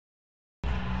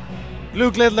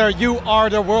Luke Littler, you are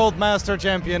the World Master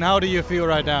Champion. How do you feel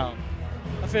right now?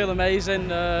 I feel amazing.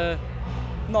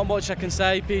 Not much I can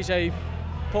say. PJ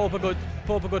put up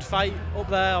a good fight up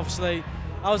there. Obviously,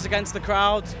 I was against the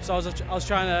crowd, so I was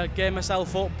trying to gear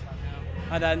myself up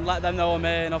and then let them know I'm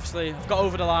here. And obviously, I've got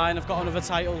over the line. I've got another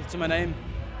title to my name.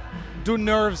 Do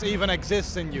nerves even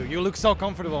exist in you? You look so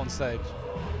comfortable on stage.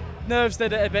 Nerves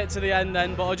did it a bit to the end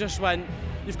then, but I just went,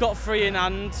 you've got 3 in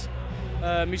hand.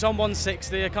 He's on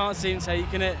 160, I can't see him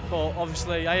taking it, but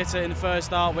obviously I hit it in the first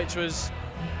start, which was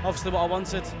obviously what I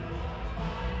wanted.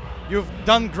 You've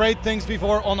done great things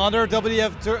before on other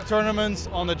WDF tournaments,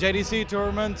 on the JDC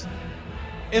tournament.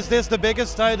 Is this the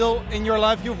biggest title in your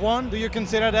life you've won? Do you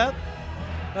consider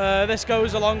that? This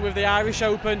goes along with the Irish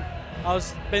Open.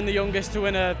 I've been the youngest to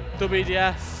win a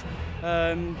WDF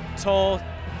tour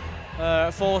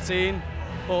at 14,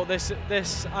 but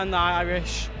this and the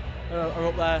Irish are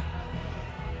up there.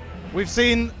 We've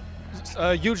seen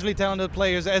hugely talented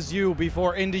players as you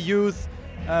before in the youth,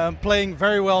 playing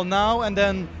very well now, and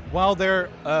then while they're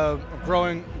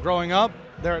growing up,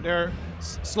 they're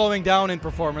slowing down in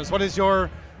performance. What is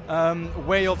your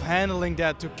way of handling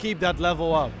that to keep that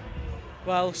level up?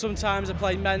 Well, sometimes I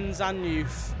play men's and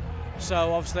youth.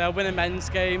 So obviously I win a men's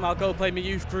game, I'll go play my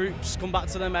youth groups, come back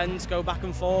to the men's, go back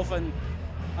and forth, and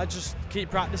I just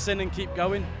keep practicing and keep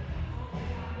going.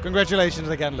 Congratulations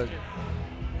again, Luke.